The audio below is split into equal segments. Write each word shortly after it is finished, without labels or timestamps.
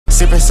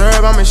Sipping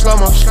syrup, I'm in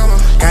slow-mo.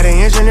 Got an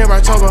engine in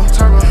right turbo.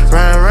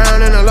 Riding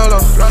around in a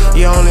Lolo.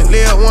 You only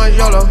live once,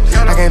 YOLO.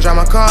 I can't drive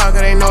my car, cause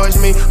they know it's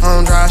me. I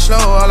don't drive slow,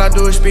 all I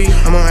do is speed.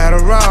 I'm on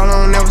Adderall, I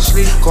don't never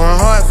sleep. Going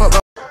hard,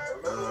 fuck.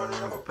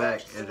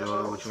 Back,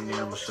 enjoy what you need,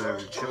 I'ma serve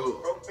you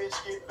too.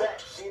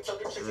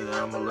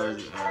 I'm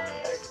allergic,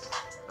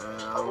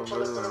 I'm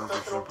really looking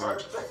for some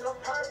parts.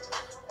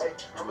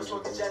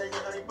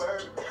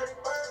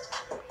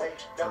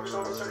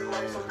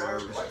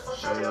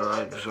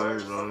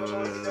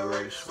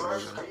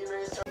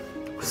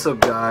 What's up,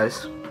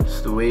 guys?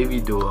 It's the Wavy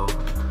duo,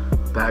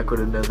 back with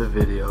another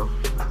video,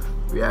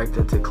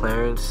 reacting to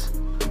Clarence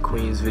and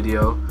Queen's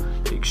video,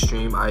 the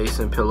extreme ice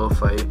and pillow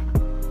fight.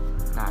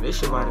 Nah, this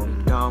shit about to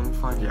be dumb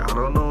funny. Yeah, I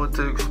don't know what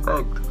to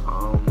expect.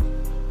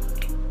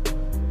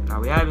 Nah,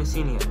 we haven't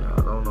seen it yet. Yeah,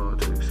 I don't know what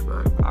to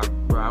expect.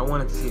 Bro, I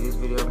wanted to see this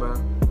video, bro.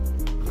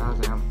 I was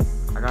like,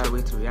 I gotta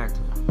wait to react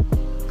to it.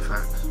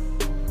 Facts.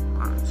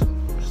 Alright, so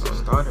Just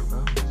started,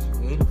 bro. Just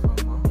waiting for him,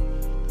 bro.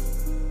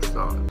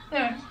 start.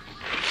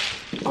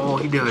 Oh,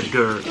 he did a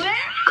dirt.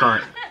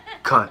 Cut.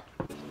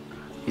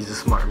 He's a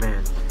smart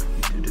man.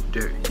 He did the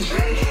dirt.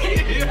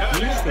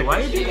 Why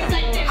you do that?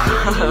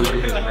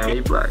 Man,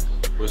 he black.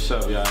 What's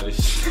up, y'all?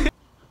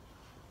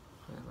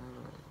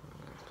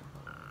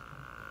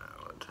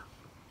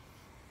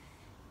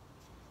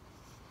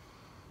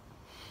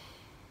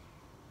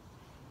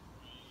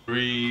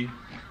 Three.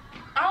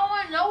 I don't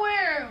want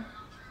nowhere.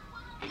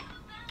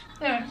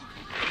 There.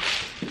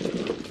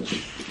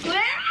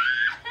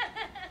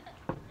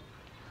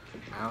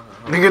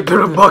 Nigga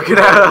threw the bucket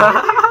at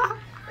her.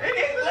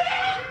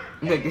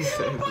 Nigga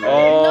said,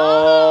 Oh.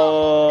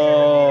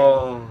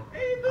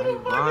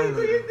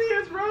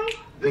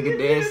 nigga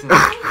dancing.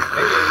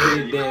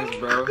 Nigga dance,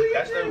 bro.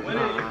 That's for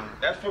winners.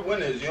 That's for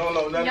winners. You don't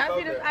know nothing Y'all about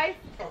see this that.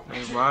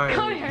 ice? Right.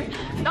 Come here.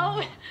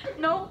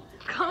 No,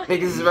 come here.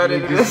 Niggas is ready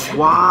to Niggas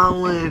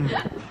wildin'.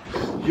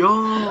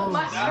 Yo.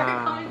 My shirt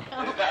coming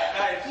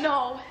down.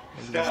 No.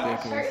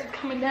 Shirt is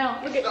coming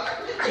down. Look at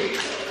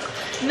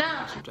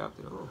Nah. She dropped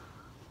it all.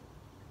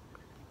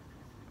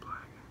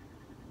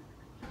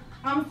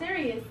 I'm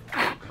serious.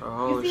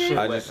 Oh You see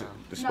shit. this?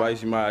 The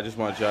spicy mind, I just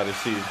want y'all to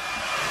see. No,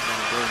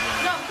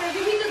 because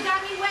he just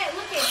got me wet.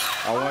 Look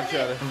at I want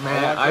y'all to,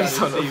 Man, ice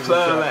on the see floor,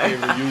 what y'all like.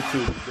 favorite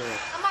YouTube is doing.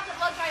 I'm about to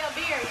blow dry your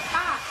beard.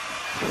 Stop.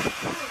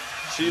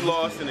 She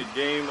lost in a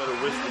game of the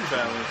Whisper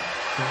Challenge.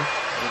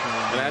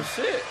 And that's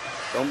it.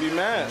 Don't be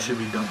mad. Should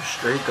be done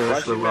straight though. Why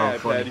That's she the mad,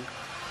 funny. Patty?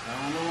 I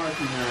don't know why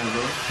she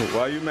mad, bro.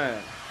 Why you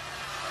mad?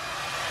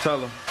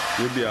 Tell her.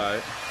 You'll be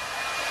alright.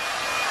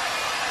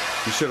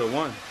 You should have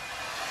won.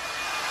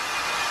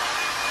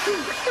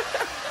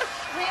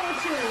 Playing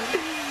with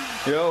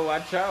you. Yo,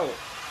 watch out.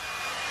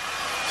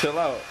 Chill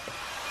out.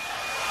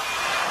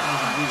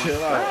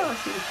 Chill out.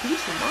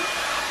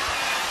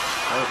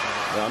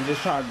 Yo, I'm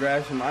just trying to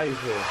grab some ice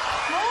here.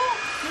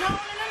 No.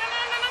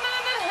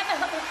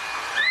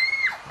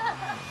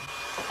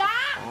 Stop.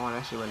 Oh,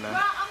 that shit went Bro,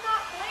 down. I'm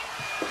not playing.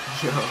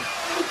 Yo.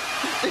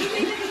 You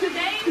think this is a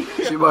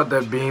game? She about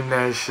to beam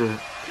that shit.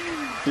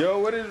 Yo,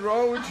 what is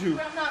wrong with you?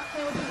 Bro, I'm not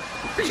playing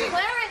with you.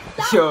 Clarence,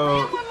 stop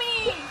Yo. playing with me.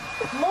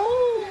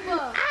 Move.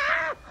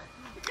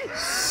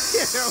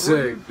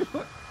 Sick.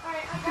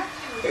 Alright, I got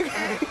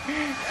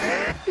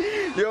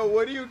you. Yo,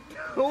 what are you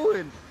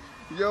doing?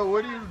 Yo,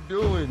 what are you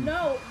doing?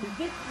 No,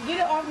 get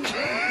it off me.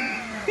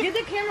 Get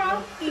the camera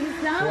off me.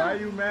 Stop. Why are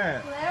you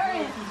mad?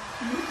 Clarence.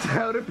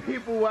 Tell the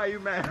people why you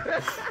mad.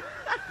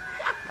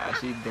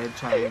 She dead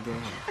trying to get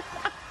him.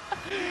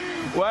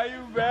 Why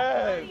you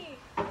mad?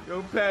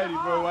 Yo, Patty,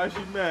 bro, why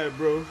she mad,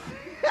 bro?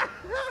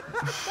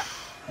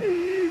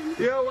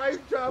 Yo, why you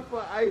trying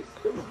for ice?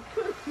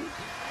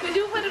 Could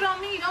you put it on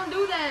me? Don't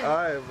do that.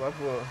 Alright, my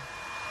fault.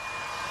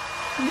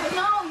 No,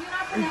 you're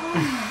not putting it on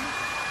me.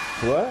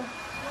 What?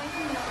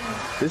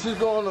 This is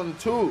going on the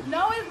tube.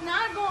 No, it's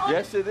not going on.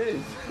 Yes, it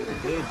is.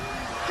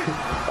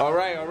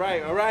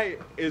 Alright.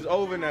 It's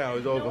over now.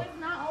 It's No, over. it's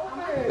not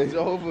over. It's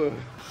over.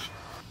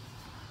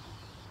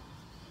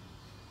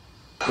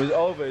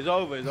 It's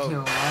over.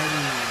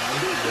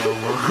 Yo,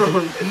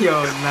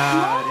 yo,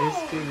 nah, this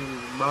kid is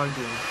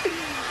bugging.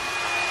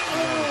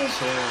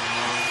 Chill,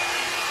 man.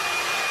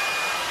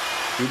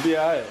 You'll be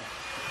alright.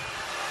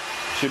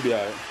 She'll be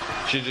alright.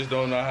 She just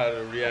don't know how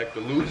to react to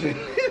losing.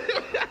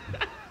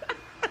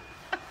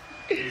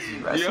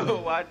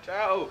 Yo, watch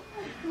out.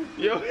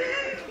 Yo.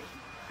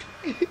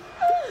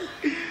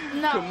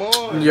 No. Come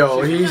on.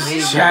 Yo,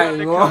 he's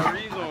chatting on.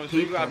 So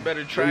you got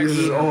better track.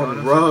 He's on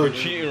You're rug.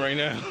 cheating right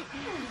now.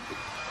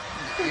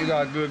 You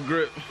got good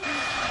grip.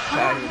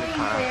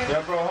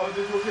 Yeah, bro, hold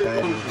this real quick.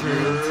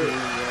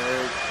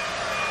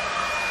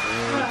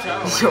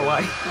 Yo,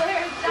 why?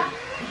 Clarence, stop.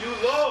 You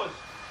lost.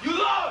 You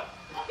lost.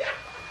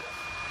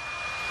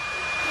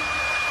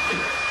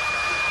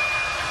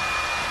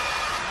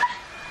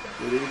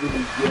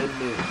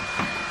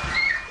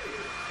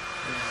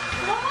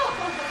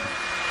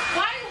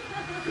 Why?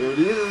 Yo,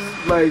 these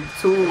is like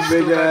two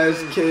big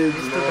ass kids,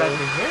 Still got the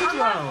man. hair I'm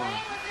not down.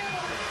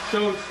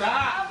 playing with you. So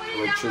stop. I'm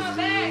putting it down my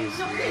bag. Everything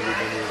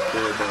is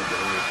good about the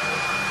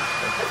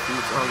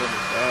Feet's all in the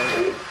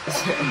bag.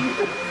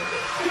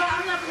 No,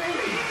 I'm not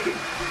playing.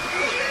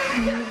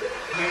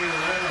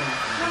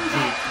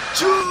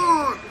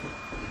 Shoot!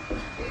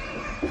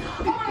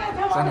 Oh my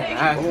God, It's on my the leg.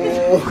 back. Oh,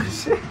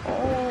 shit.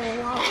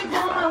 It's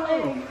on my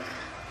leg.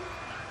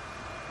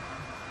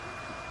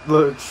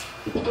 Look.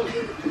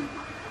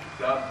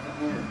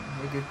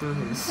 Look at through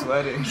his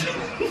sweater.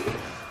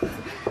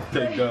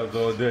 Take dubs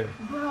all day.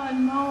 Bro,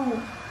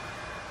 no.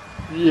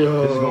 This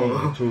is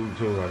going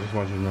too I just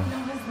want you to know. No,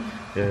 it's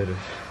not. Yeah, it is.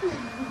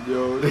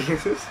 Yo,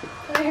 niggas.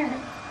 Claire,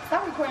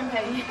 stop recording,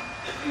 Patty.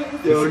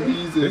 Yo,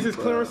 Jesus. This is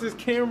Clarence's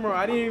camera.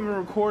 I didn't even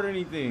record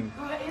anything.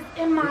 Bro, it's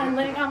in my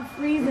leg. I'm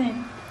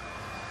freezing.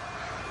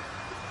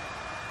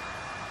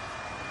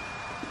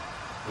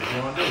 What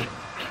you want to do?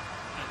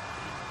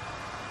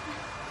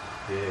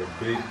 Yeah,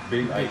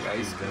 big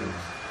ice cream.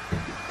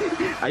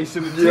 Ice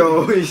in the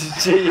Yo,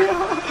 he's chill.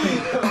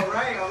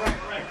 Alright.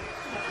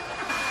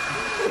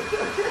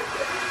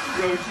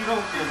 Yo, she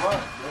don't give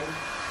up, bro.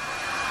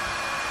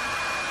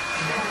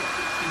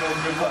 She don't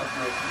give up,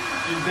 bro.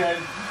 She's dead.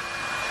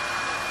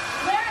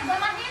 Claire, let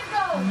my hands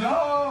go. No!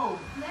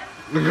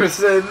 Nigga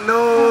said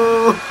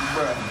no.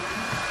 Bruh.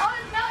 Oh,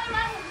 it's melting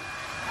my hands.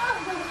 Oh,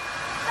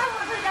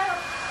 put it down.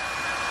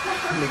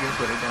 Nigga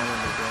put it down on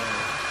the ground.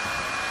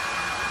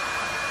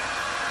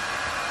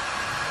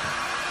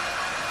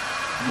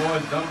 More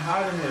dumb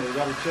hot in here. We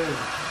gotta chill.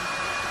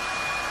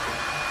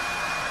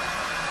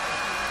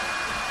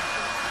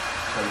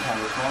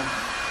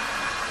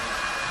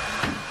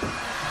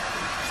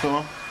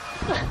 So,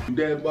 you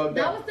dead bugged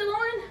That out. was still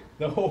on?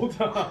 The whole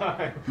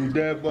time. You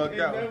dead bugged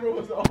It out. never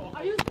was off.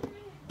 Are you serious?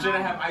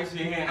 Shouldn't have ice in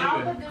your hand I'll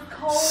either. put this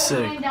cold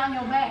Sick. thing down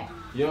your back.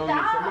 Yo,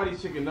 Stop.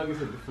 somebody's chicken nuggets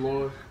hit the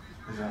floor.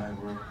 Exactly,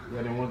 bro.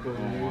 Yeah, they want those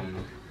in here?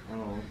 Oh,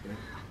 okay.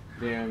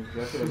 Damn,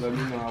 that should have let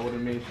me know. I would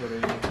have made sure they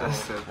didn't.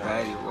 That's the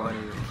fatty water.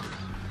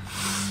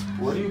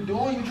 What are you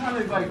doing? You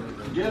trying to,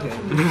 like, get up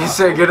from the Nigga top?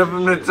 said get up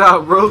from the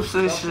top, ropes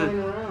and Stop shit. playing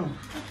around.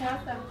 Okay,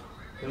 I'll stop.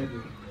 Thank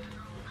you.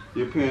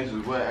 Your pants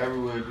is wet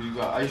everywhere because you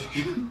got ice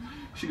cream.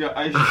 She got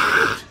ice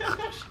cream.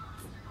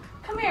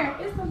 Come here.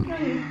 It's some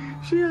cream.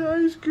 She had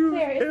ice cream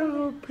There, it's in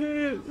her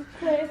pants.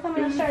 Claire, it's some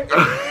in your shirt.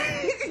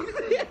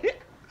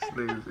 This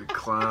nigga's a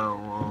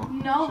clown, man.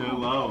 No.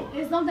 Chill out.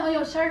 There's something on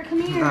your shirt.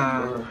 Come here.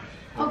 Nah.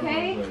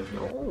 Okay?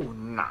 Oh,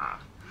 nah.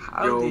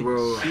 How Yo, did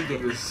bro. she get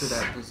to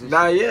that position?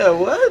 Nah, yeah,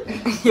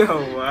 what?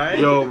 Yo, what?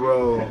 Yo,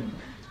 bro.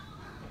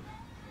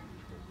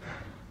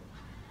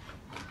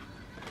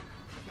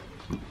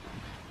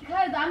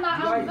 Because I'm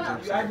not out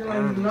of You acting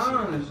like you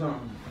nine or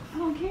something. I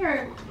don't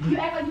care. You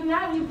act like you're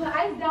not when you put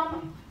ice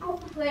down. Oh,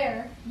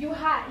 Claire, you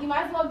hot. You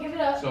might as well give it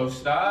up. So Put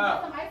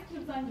stop. some ice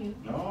cubes on you.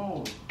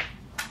 No.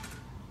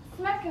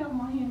 Smack it on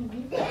my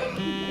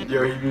hand.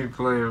 Yo, he be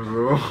playing,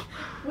 bro.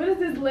 What is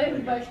this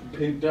leg like?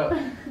 Picked up.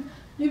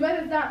 You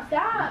better stop.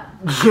 Stop.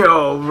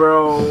 Yo,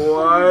 bro,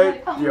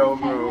 what? Yo,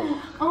 Almost had bro. it.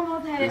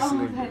 Almost had it. This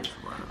Almost had nigga it. is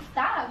wild.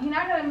 Stop. You're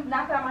not gonna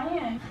knock it out my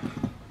hand.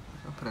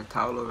 I put a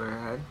towel over her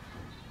head.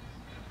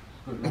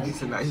 Nigga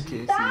said now you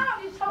can't Stop.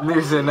 see. You're choking.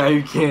 Nigga said now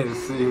you can't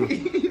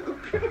see.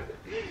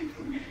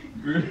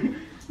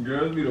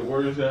 Girls be the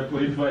worst at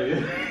play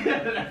fighting.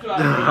 That's what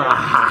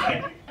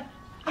I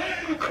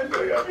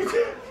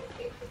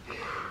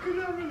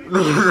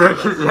Nigga said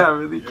cause y'all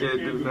really can't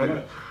do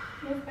nothing.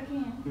 Yes, I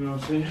can. You know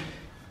what I'm saying?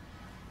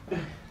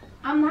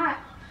 I'm not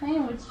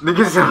playing with you.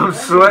 Nigga said I'm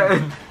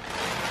sweating.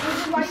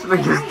 This is why This you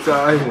nigga's say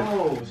tired.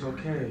 Oh, it's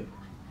okay.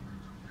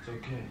 It's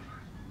okay.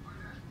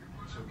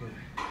 It's okay.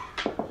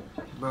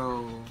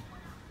 Bro.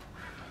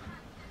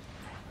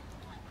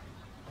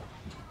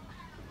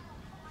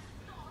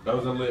 That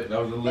was a lit.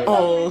 That was a lit.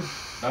 Oh.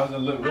 That was a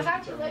lit. I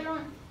got you later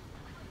on.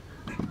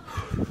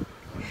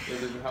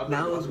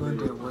 Now I was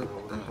wondering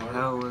what the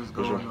hell was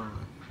going on.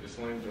 The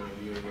sling joint,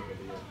 you gotta look at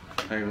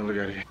it. I ain't gonna look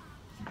at it.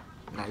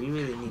 Now you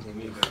really need a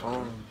new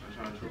phone.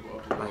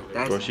 Like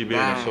that's Bro, she being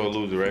a bad sore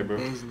loser, right, bro?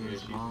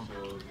 business, mom.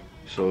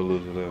 Sore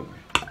loser, look.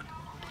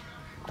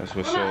 That's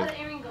what Where my sore. other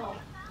earring go?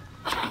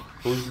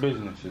 Whose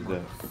business is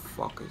that?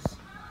 Fuckers.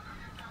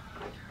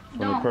 From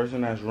the Don't.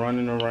 person that's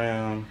running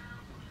around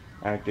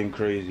acting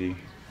crazy,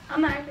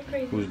 I'm not acting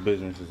crazy. whose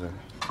business is that?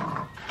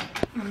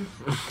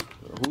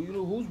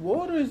 Whose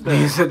water is He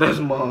that? said that's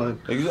mine.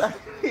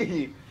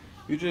 Exactly.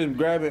 You just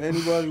grabbing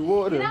anybody's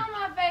water. Get out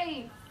my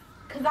face.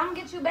 Cause I'm gonna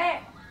get you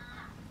back.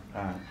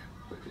 Alright.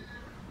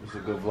 It's a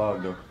good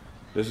vlog though.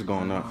 This is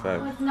going up No,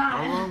 fast. it's not.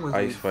 How long was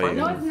Ice we fighting.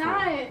 No, fighting it's for?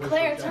 not.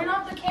 Claire, turn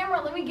off the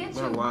camera. Let me get you.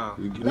 Bro, wow. Let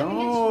me get No.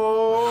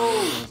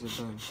 How's it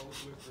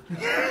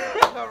been?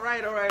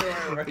 Alright. All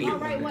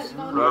right, what's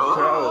going on?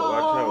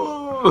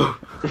 Watch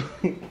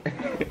out.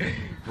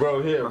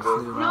 Bro, here, I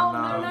bro. feel No, around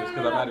no, now. no, Just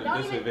no, because I'm no, at a don't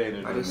even.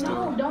 disadvantage. I just No,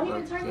 still, don't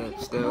even turn the yeah,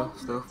 camera. still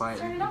Turn it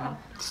fighting. off.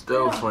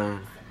 Still playing.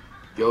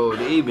 Yo,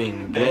 they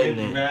been getting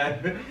it.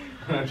 Man,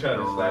 I'm trying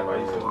to slap Oh,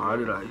 ice. how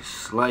did I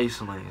slice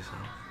myself?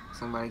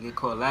 Somebody get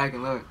caught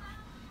lagging, look.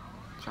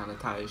 Trying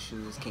to tie his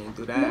shoes, can't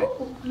do that.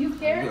 No, you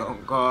scared? Yo,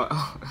 God.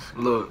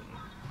 Look,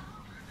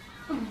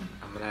 I'm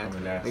an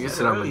athlete. nigga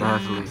said I'm an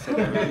athlete.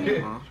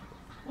 Huh?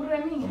 What do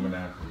I mean? I'm an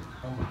athlete.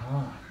 Oh my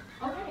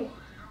god. Okay.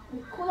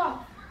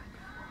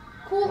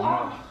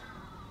 are.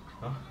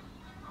 Huh?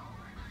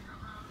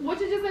 What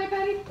did you just say,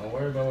 Patty? Don't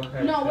worry about what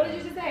Patty No, said. what did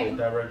you just say? It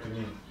directed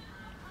me.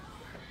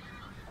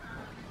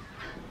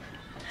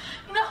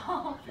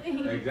 No,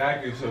 please.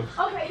 Exactly, so.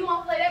 Okay, you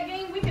want to play that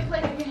game? We can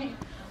play that game.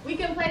 We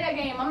can play that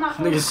game. I'm not.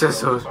 Nigga said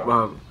so,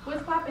 Bob.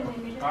 What's popping in,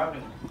 nigga?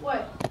 Popping.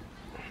 What?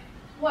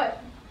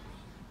 What?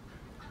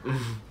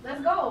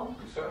 Let's go.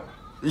 What's up?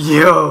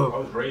 Yo. I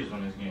was raised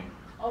on this game.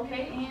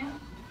 Okay, and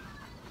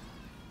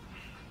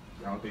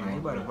I don't think Man,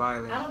 you better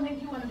violate. I don't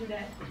think you want to do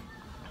that.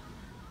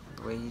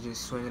 The way you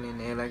just swinging in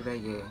the air like that,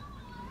 yeah.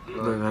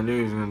 Look, I knew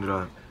he was gonna do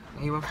that.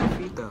 He went for the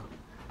feet though.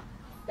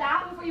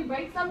 Stop before you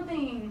break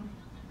something.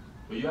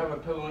 But you have a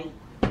pillow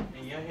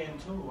in your hand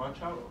too.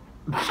 Watch out.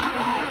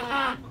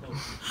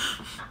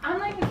 I'm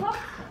not even close.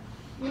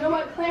 You know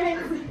what,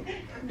 Clarence?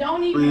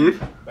 Don't even. Leave.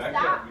 Back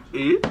Stop. up.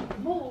 Eat.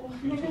 Move.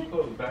 You too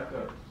close. Back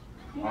up.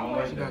 You I know don't what?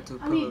 like She that. got two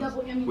I need pillows.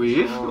 double ammunition.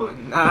 Weave. Oh,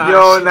 nah.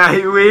 Yo, nah,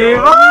 he weave.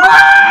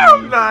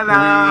 Oh, nah,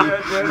 nah.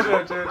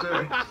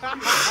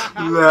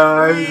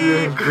 Nah, he's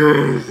getting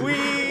crazy.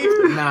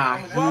 Nah,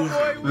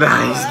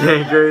 He's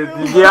getting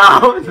crazy. Yo,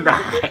 nah.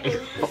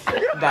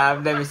 nah,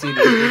 I've never seen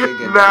this nigga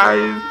get Nah,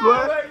 he's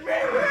black.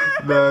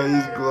 Nah,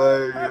 he's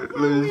black.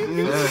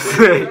 He's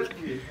sick.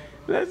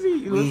 Let's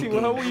see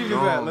what how you was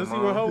at. Let's see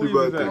what how He you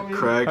was about at. to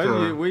crack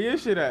her. Where your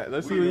shit at?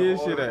 Let's see where your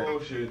shit at.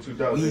 Bullshit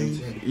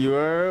 2018. You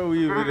are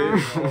weaving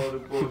it. All the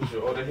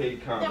bullshit, all the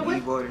hate comments. We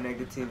bought the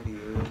negativity,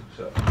 yo.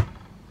 So,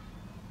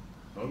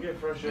 don't get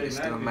frustrated. It's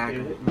now still you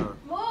macking. get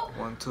Look, Move.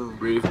 1, 2.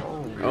 Breathe.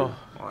 Oh,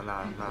 Oh,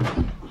 nah.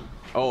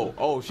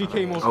 oh, she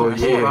came off Oh,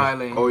 the yeah.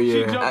 Violent. Oh, She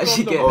yeah. jumped off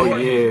She the get- porch Oh,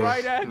 yeah.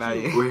 right at Nah,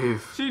 you. yeah.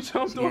 Weave. She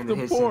jumped She off getting the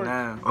the hits in porch.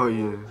 now. Oh,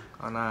 yeah.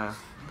 Oh, nah.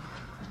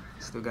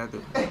 Still got the.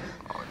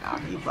 Oh, nah,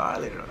 he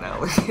violated on that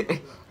one.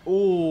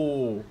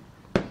 Oh.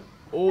 Nah,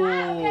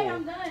 okay,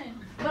 I'm Oh.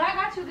 done. But I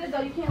got you good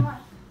though. You can't lie.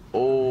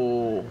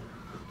 Oh.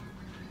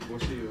 We'll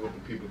see what the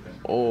people think.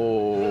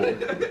 Oh.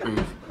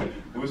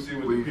 We'll see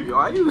what the Weave. people Yo,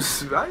 I think.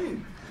 use.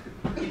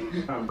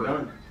 I'm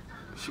done.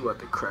 She about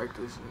to crack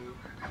this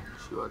nigga.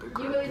 She about to You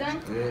crack really this.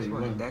 done? Yeah, you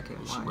want a decade.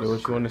 Yo,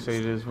 what you want to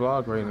say to this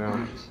vlog right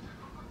now?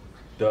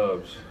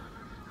 Dubs.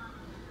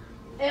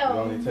 We L.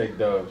 only take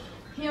dubs.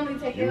 He only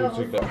take You L's.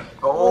 took the.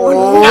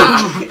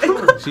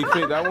 Oh! She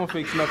fit that one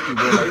fake snuffed you,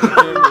 bro. Like, the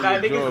camera, Nah,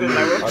 your niggas jaw, said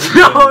man.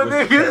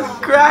 like, Yo,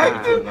 niggas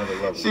cracked it. Another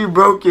level. She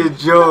broke your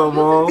jaw,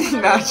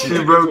 mom. Nah,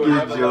 She broke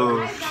your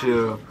jaw.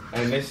 Chill.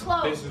 And this is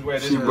where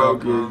this She is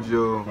broke from.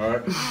 your jaw.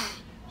 Alright?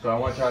 So I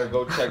want y'all to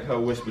go check her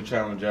whisper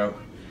challenge out.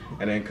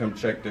 And then come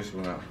check this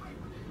one out.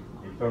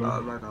 You feel me?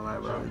 I'm not gonna lie,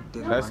 bro.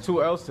 Didn't That's watch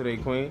 2 L's today,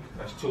 Queen.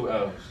 That's 2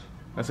 L's.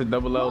 That's a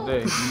double L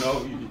day. You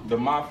know, the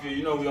mafia,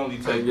 you know we only I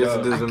take guess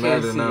it dubs. doesn't I can't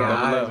matter see now. your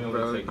eyes, Double L,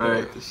 bro. take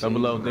Alright. dubs.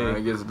 Double L I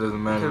day. guess it doesn't I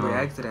matter can now.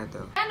 react to that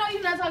though. I know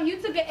you're not talking. You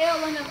took an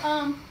L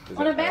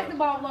on a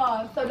basketball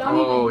vlog, so don't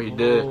Oh, even. he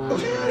did.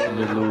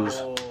 He did lose.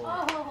 Oh.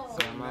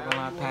 So I'm not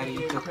gonna lie, Patty,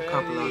 you took a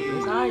couple of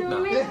things. Alright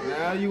though.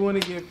 Now you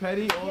want to get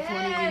petty all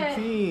Yeah.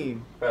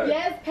 2018.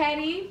 Yes,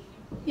 Patty.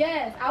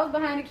 Yes, I was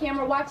behind the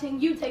camera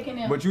watching you taking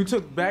them. But you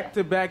took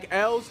back-to-back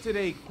L's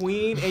today,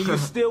 Queen, and you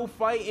still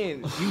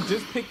fighting. You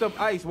just picked up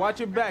ice.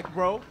 Watch your back,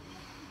 bro.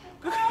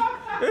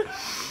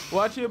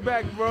 Watch your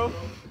back, bro.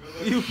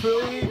 You feel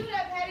I didn't me? do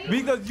that, Patty.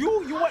 Because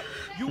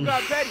you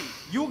got petty.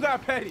 You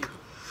got petty.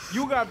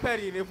 You got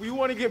petty. And if we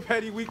want to get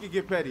petty, we can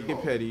get petty.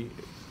 Get petty.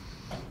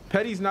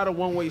 Petty's not a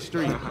one-way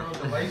street.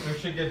 The lights and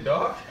shit get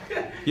dark.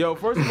 Yo,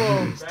 first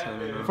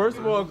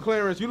of all,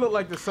 Clarence, you look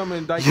like the summer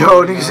indictment.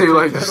 Yo, nigga say you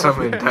like the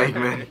summer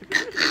indictment.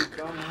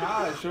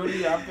 Somehow,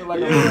 shorty, I feel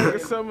like You I'm look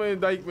like a summer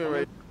indictment,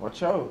 right?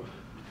 Watch out.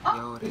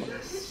 Yo, they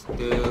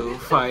still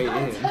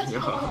fighting.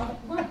 Yo.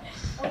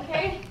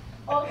 Okay.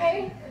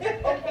 Okay.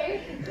 Okay.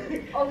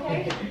 Okay.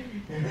 Okay.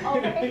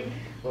 Okay.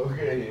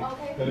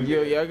 Okay.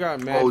 Yo, y'all got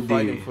mad OD.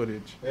 fighting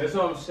footage. That's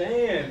what I'm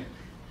saying.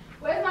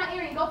 Where's my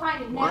earring? Go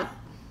find it now. What?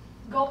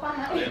 Go find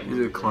my earring.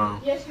 He's a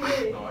clown. Yes, you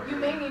did. You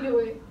made me do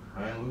it.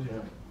 I ain't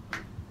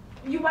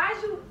losing.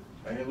 Why'd you?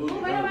 I ain't Who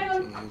losing. made nobody go?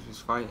 Niggas was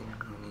fighting.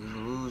 And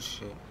you lose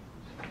shit.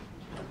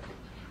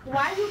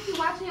 Why you keep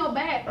watching your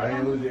back? I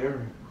ain't losing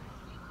ever.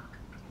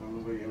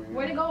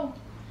 Where'd it go?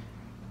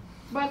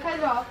 Bro, cut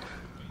it off.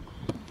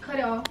 Cut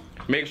it off.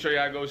 Make sure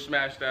y'all go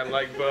smash that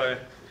like button.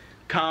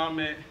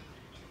 Comment.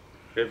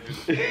 If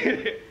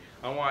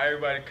I want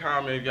everybody to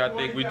comment if y'all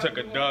think we took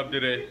a dub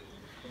today.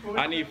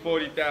 I need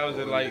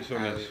 40,000 likes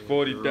on this.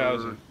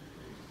 40,000.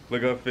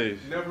 Look at her face.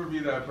 Never be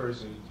that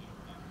person.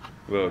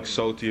 Look,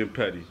 salty and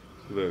petty.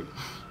 Look,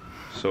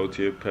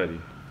 salty and petty.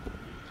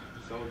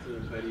 Salty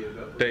and petty is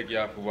up. Thank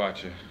y'all for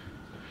watching.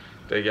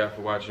 Thank y'all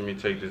for watching me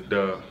take this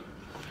dub.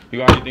 You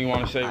got anything you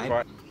want to say before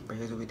I... But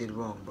here's what we did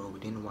wrong, bro. We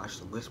didn't watch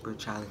the Whisper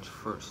Challenge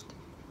first.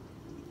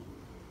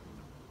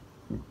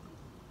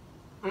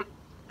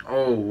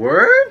 Oh,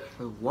 word?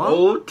 Wait, what?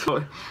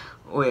 Oh,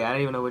 Wait, I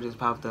didn't even know what just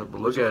popped up. But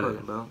Look what you at putting,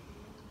 it. bro?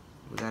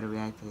 We gotta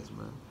react to this,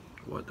 bro.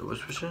 What, the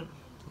whisper shit?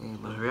 Yeah,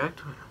 bro. Let's react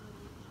to it.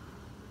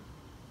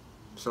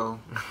 So,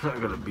 I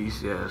got a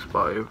beastie ass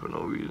spot here for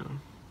no reason.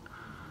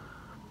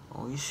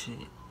 oh shit.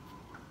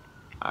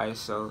 Alright,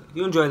 so if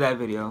you enjoyed that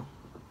video,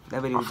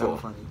 That video was so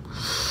funny.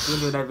 If you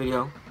enjoyed that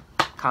video,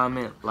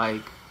 comment,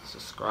 like,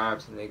 subscribe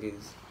to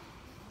niggas.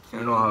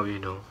 You know how you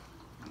do.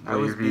 That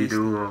was Wavy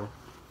duo.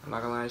 I'm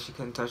not gonna lie, she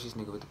couldn't touch this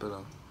nigga with the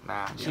pillow.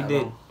 Nah, she Yeah,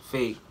 did. no.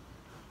 Fake.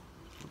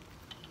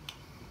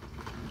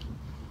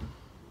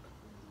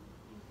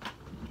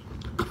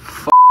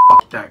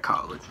 Fuck that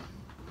college.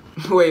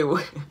 Wait,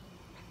 what?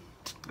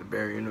 The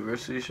Barry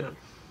University shit.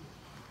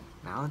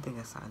 Nah, I don't think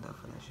I signed up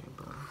for that shit,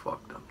 bro.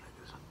 Fucked up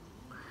niggas.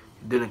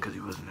 He didn't because he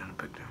wasn't in the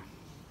picture.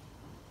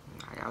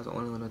 Like, I was the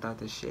only one without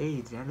the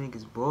shades. That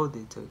niggas bold.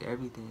 They took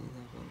everything.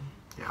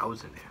 Yeah, I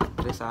was in there.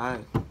 But it's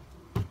alright.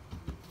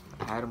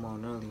 I had them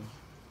on earlier.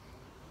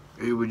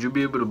 Hey, would you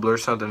be able to blur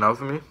something out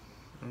for me?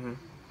 Mm-hmm.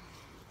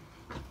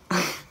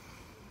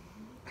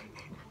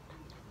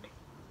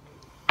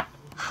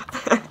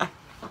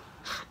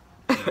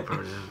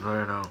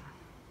 Blur it out.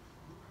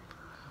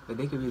 But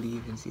they could really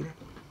even see that.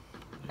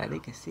 Like, they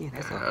can see it.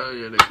 That's all. Hell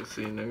yeah, they can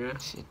see, nigga.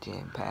 Shit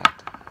jam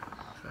packed.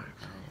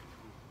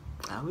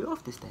 Now we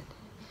off this then.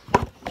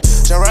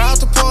 Jump right out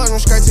the porch,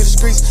 went straight to the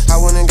streets. I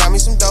went and got me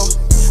some dough,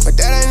 but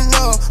that ain't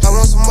enough. I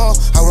want some more,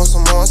 I want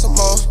some more and some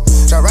more.